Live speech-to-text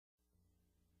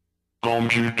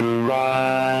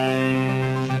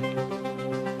Computerized,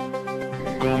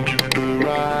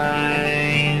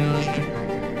 computerized,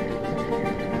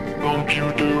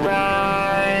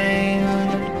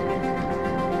 computerized.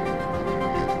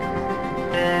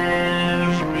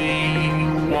 Everyone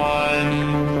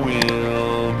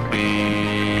will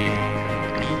be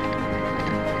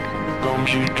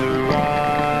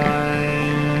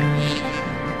computerized.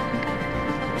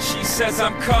 She says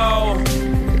I'm cold.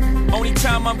 Only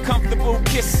time I'm comfortable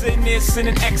kissing is in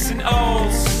an X and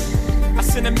O's. I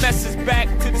send a message back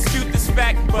to dispute this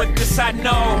fact, but this I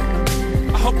know.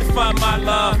 I hope to find my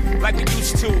love like we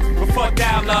used to before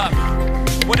dial-up.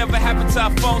 Whatever happened to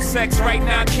our phone sex? Right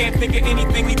now I can't think of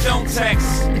anything we don't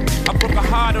text. I broke a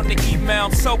heart on the email,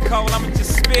 I'm so cold, I'ma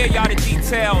just spare y'all the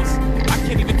details. I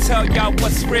can't even tell y'all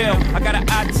what's real. I got an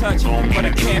eye touch, but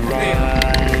I can't feel.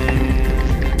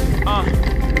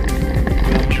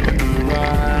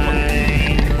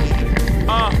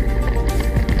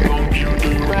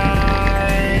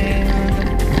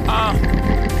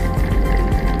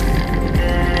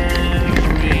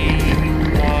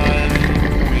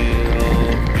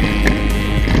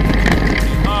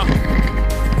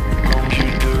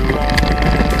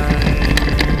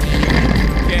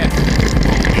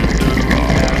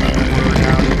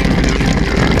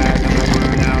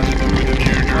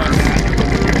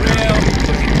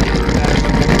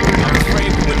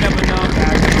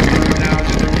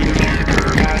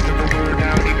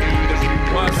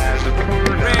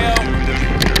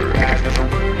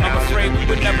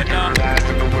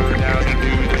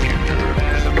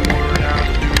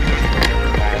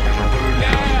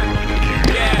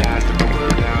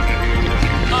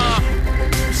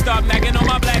 Start nagging on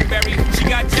my BlackBerry. She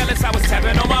got jealous, I was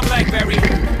tapping on my BlackBerry.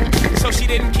 So she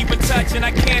didn't keep in touch, and I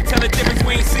can't tell the difference,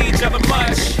 we ain't see each other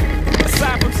much.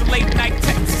 Aside from some late night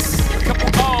texts, a couple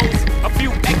O's, a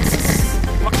few X's.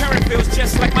 My current feels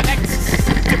just like my ex's.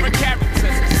 Different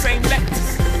characters, same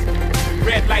letters.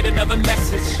 Red light, another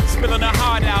message. Spilling her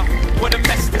heart out, what a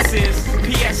mess this is.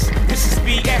 P.S. This is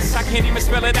B.S. I can't even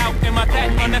spell it out. Am I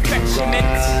that unaffectionate?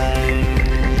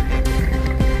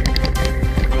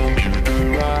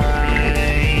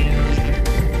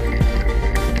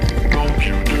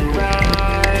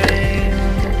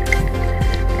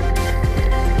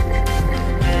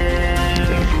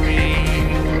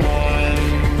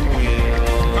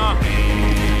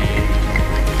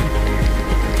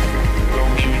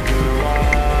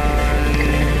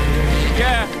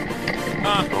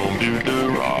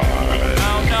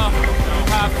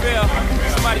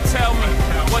 Somebody tell me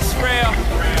what's real. I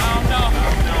don't know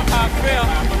how I feel.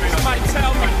 Somebody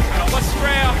tell me what's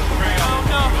real. I don't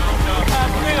know how I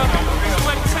feel.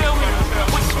 Somebody tell me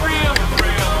what's real. I don't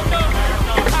know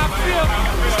how I feel.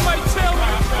 Somebody tell me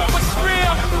what's real. I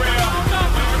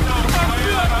don't know how I feel.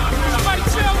 Somebody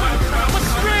tell me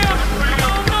what's real. I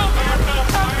don't know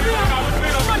how I feel.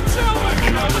 Somebody tell me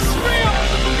what's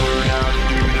real.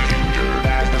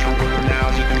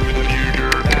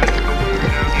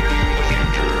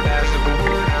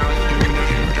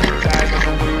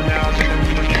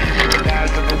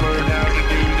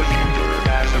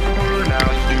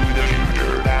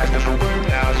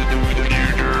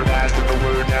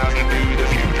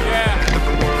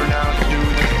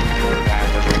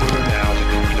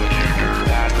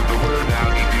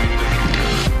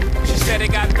 It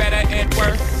got better and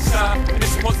worse, and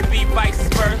it's supposed to be vice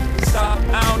versa.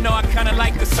 I don't know, I kinda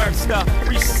like the surf stuff.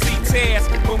 We used to see tears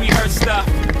when we heard stuff.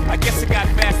 I guess it got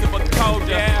faster but colder.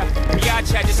 Yeah, we eye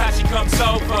chat just how she comes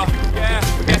over. Yeah,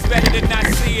 but that's better than not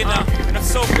seeing her. And I'm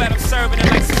so glad I'm serving her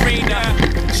like Serena.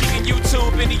 She can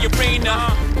YouTube in the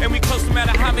arena, and we close no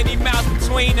matter how many miles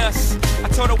between us. I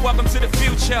told her welcome to the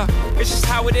future. It's just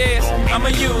how it is. I'm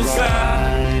a user.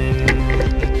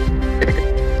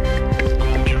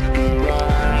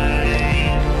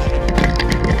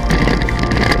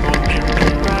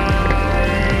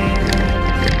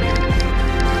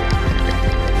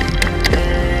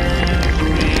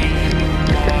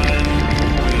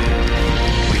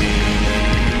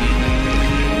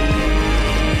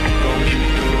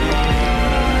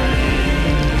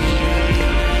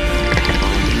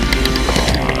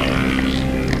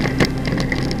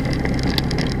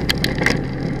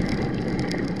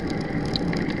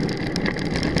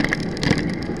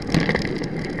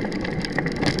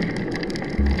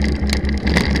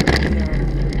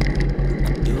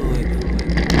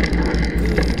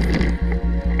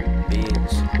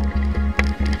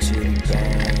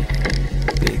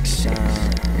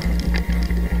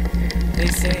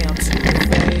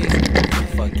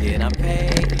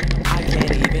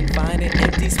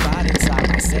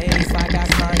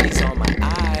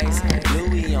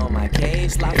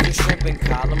 cage, lobster, shrimp, and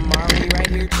calamari right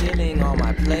here chilling on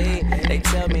my plate. They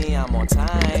tell me I'm on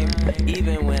time,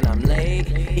 even when I'm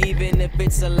late. Even if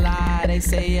it's a lie, they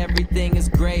say everything is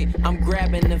great. I'm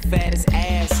grabbing the fattest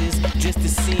asses just to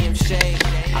see him shake.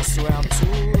 I swear I'm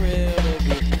too real to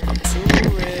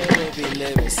be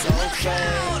living so fake.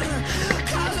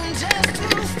 Cause I'm just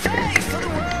too fake for the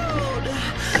world.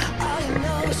 All you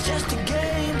know is just a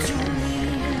game to me.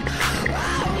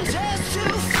 I'm just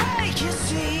too fake, you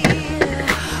see.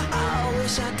 I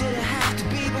wish I didn't have to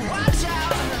be, but watch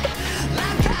out.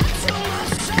 I got too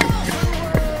much soul for the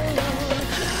world.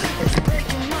 It's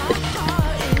breaking my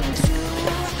heart in two.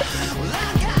 Well, I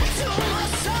got too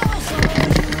much soul for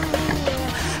you.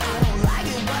 I don't like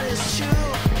it, but it's true.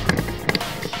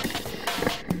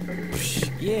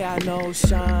 Yeah, I know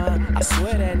Sean, I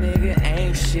swear that nigga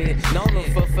ain't shit. Known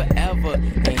him for forever,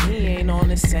 and he ain't on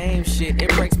the same shit. It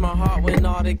breaks my heart when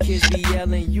all the kids be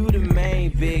yelling, you the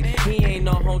main big. He ain't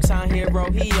no hometown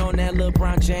hero, he on that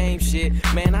LeBron James shit.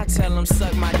 Man, I tell him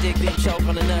suck my dick, then choke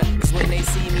on the nut. Cause when they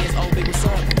see me, it's oh big, what's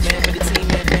up? Man, for the team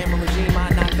and family regime, I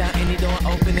knock down any door and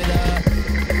open it up.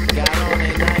 Got on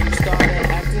it, now you started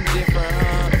acting different,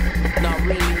 huh? No,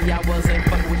 really, I wasn't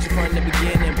fucking with you from the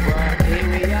beginning, bruh. Here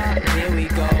we are, here we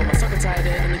go. My circle tighter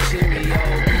than a Cheerio.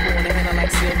 People wanna handle like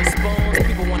silver spoons.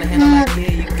 People wanna handle like here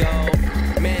you go.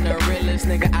 Man, the realest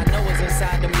nigga I know is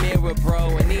inside the mirror,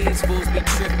 bro. And these fools be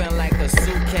tripping like a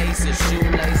suitcase or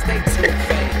shoelace. They too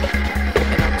fake,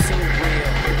 and I'm too real.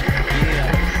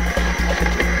 Yeah.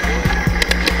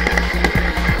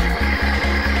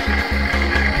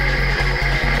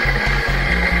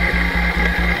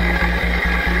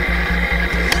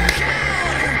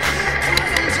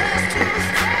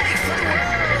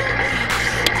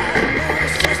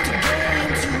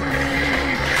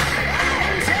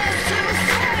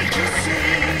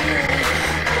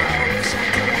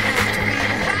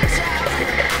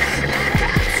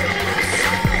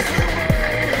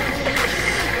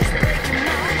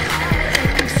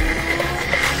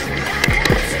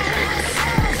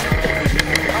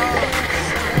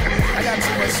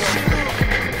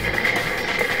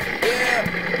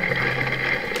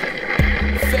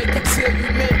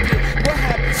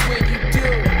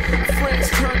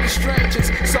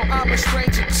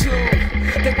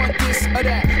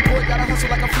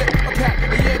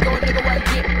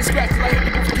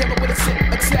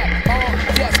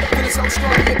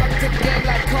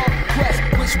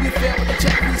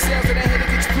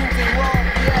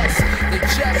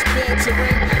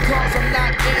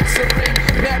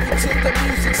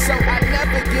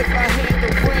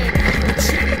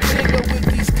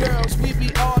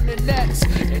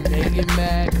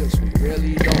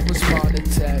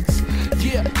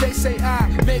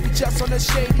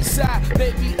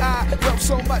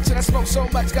 So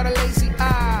much, got a lazy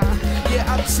eye. Yeah,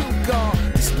 I'm too gone.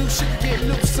 This new shit get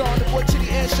loose on. The boy Chitty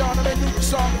and Sean on a new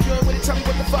song. If you ain't with it, tell me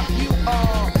what the fuck you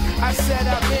are. I said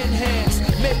I'm enhanced,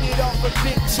 made it off a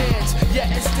big chance. Yeah,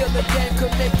 and still the game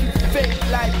could make you fake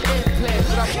like implants,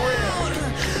 but I'm real.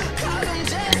 Cause I'm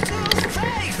just too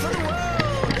fake for the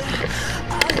world.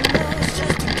 All you know is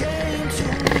just a game to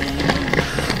me.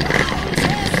 I'm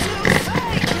just too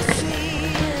fake, you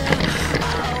see. I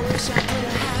wish I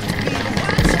didn't have to be, but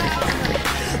watch out.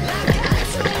 I got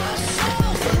too much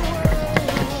soul for the world.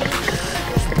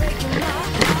 It's breaking my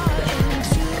heart in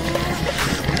two.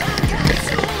 I got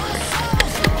too much soul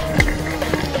for you.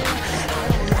 I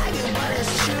don't like it, but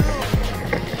it's true.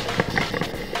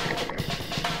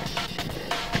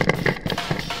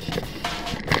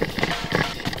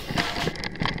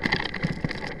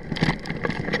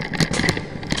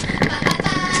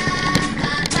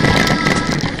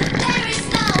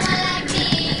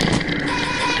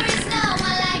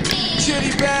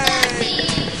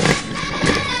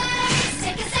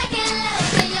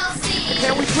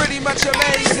 Much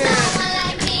amazing.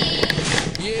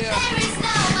 Yeah.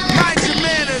 Mind your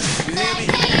manners, you hear me?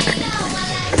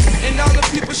 And all the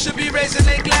people should be raising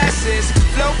their glasses.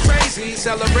 Flow crazy,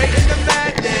 celebrating the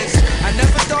madness. I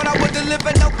never thought I would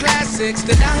deliver no classics.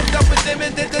 Then I hooked up with them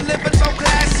and they delivered no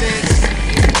classics.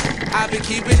 I've been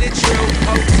keeping it true.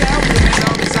 Hotel room as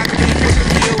long as I can keep with the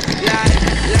view.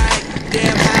 Like,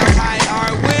 damn, how high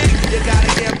are we? You gotta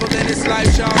gamble in this life,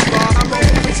 Sean Ball. I'm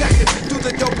overprotected through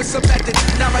the dopest of method.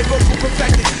 Now my vocal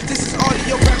perfected. This is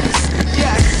audio records.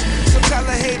 Yes. So tell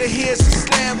a hater here's a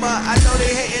slammer. I know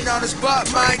they hating on us,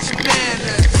 but mind your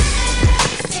manners.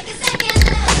 Take a second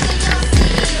look and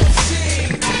you'll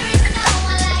see. There is no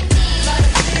one like me.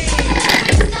 There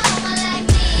is no one like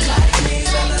me. Like me.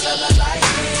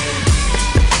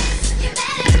 You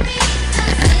better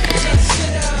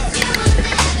reconsider. You will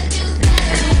never do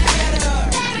better.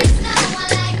 There is no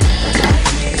one like me.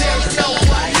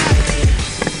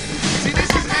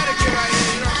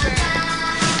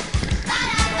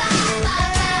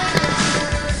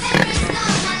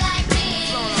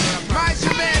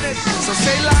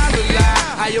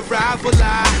 my arrival,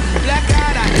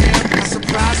 black-eyed I am, my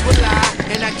surprise will lie,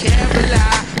 and I can't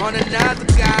rely on another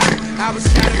guy. I was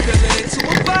caterpillar into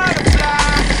a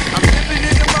butterfly. I'm living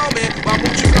in the moment, why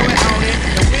won't you go and own it?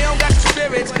 And we don't got the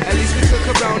spirits, at least we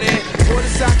could corona it. For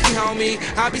the sake, homie,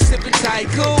 I'll be sipping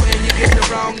Cyclo, and you get the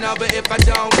wrong number if I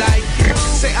don't like you.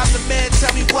 Say I'm the man,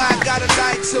 tell me why I gotta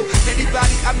lie to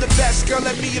anybody. I'm the best, girl,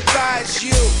 let me advise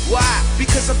you. Why?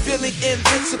 Because I'm feeling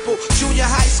invincible. Junior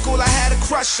high school, I had a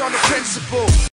crush on the principal.